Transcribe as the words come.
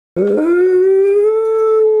Alright,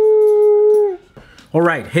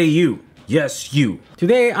 hey you. Yes, you.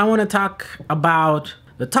 Today I want to talk about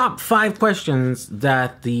the top 5 questions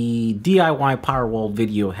that the DIY PowerWall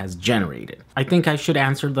video has generated. I think I should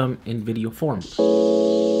answer them in video form.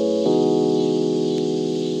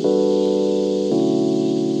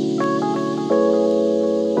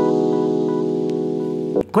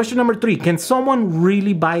 Question number 3. Can someone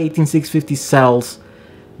really buy 18650 cells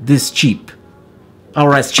this cheap?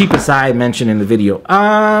 Or as cheap as I mentioned in the video?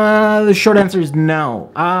 The short answer is no.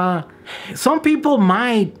 Some people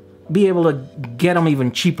might be able to get them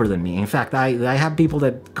even cheaper than me. In fact, I have people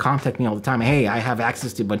that contact me all the time. Hey, I have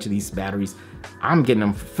access to a bunch of these batteries. I'm getting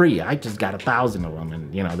them for free. I just got 1,000 of them,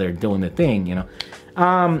 and you know they're doing the thing. You know,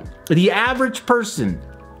 the average person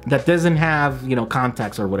that doesn't have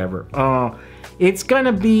contacts or whatever, it's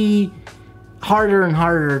gonna be harder and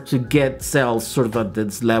harder to get cells sort of at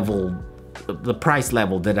this level, the price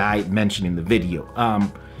level that I mentioned in the video.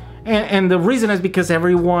 And the reason is because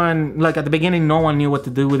everyone, like at the beginning, no one knew what to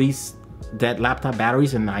do with these dead laptop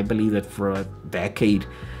batteries, and I believe that for a decade,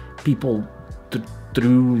 people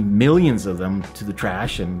threw millions of them to the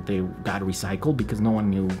trash, and they got recycled because no one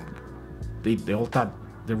knew. They all thought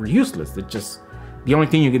they were useless. That just the only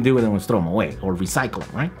thing you can do with them was throw them away or recycle them,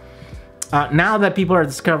 right? Now that people are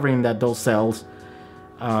discovering that those cells,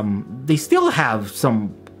 they still have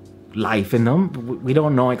some life in them. We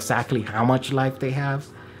don't know exactly how much life they have,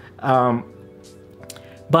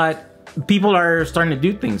 but people are starting to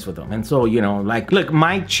do things with them. And so, like, look,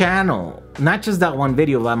 my channel, not just that one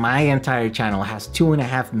video, but my entire channel has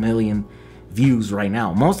 2.5 million views right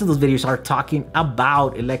now. Most of those videos are talking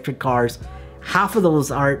about electric cars. Half of those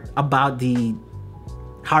are about the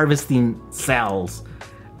harvesting cells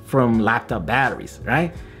from laptop batteries,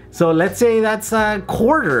 right? So let's say that's a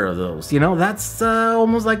quarter of those, that's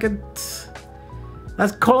almost like that's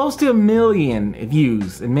close to 1 million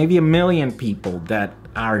views, and maybe 1 million people that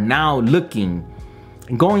are now looking,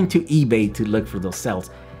 going to eBay to look for those cells.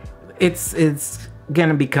 It's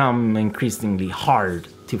gonna become increasingly hard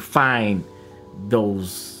to find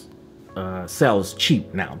those cells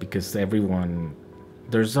cheap now because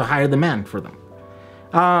there's a higher demand for them.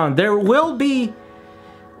 There will be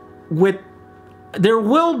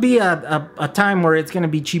a time where it's going to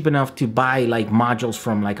be cheap enough to buy like modules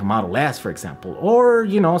from like a Model S, for example, or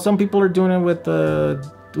some people are doing it with the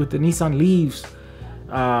Nissan Leafs,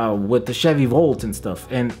 with the Chevy Volt and stuff,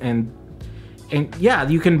 and yeah,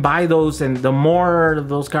 you can buy those, and the more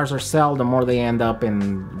those cars are sold, the more they end up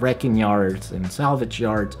in wrecking yards and salvage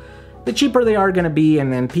yards, the cheaper they are going to be,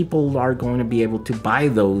 and then people are going to be able to buy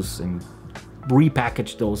those and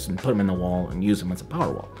repackage those and put them in the wall and use them as a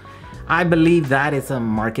power wall. I believe that is a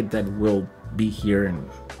market that will be here, and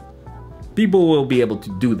people will be able to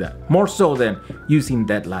do that more so than using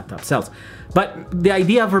dead laptop cells. But the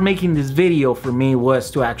idea for making this video for me was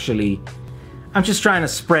to actually, I'm just trying to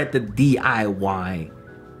spread the DIY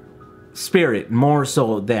spirit more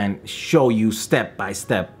so than show you step by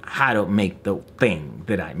step how to make the thing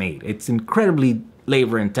that I made. It's incredibly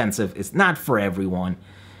labor intensive. It's not for everyone.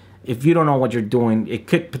 If you don't know what you're doing, it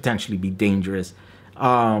could potentially be dangerous.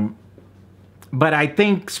 But I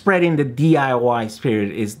think spreading the DIY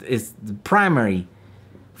spirit is the primary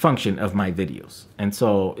function of my videos. And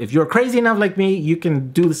so if you're crazy enough like me, you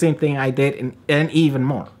can do the same thing I did and even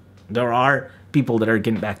more. There are people that are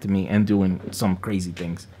getting back to me and doing some crazy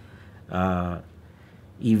things,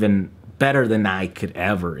 even better than I could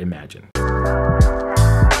ever imagine.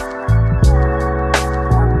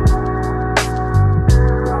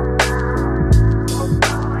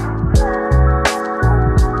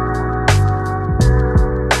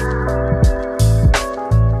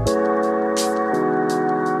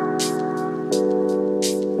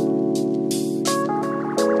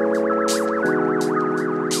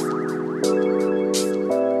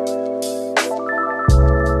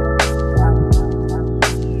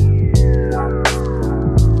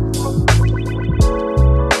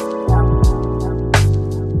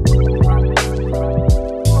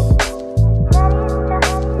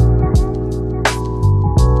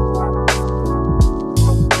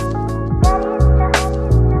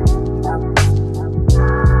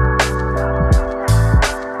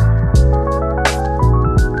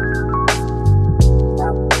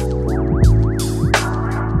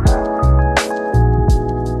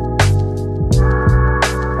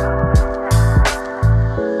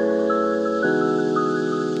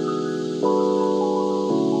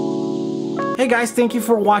 Hey guys, thank you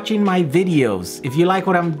for watching my videos. If you like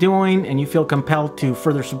what I'm doing and you feel compelled to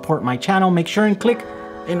further support my channel, make sure and click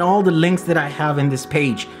in all the links that I have in this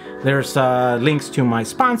page. There's links to my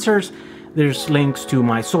sponsors. There's links to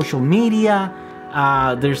my social media.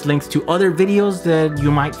 There's links to other videos that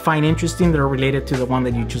you might find interesting that are related to the one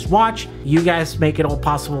that you just watched. You guys make it all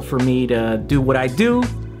possible for me to do what I do,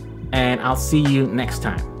 and I'll see you next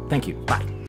time. Thank you. Bye.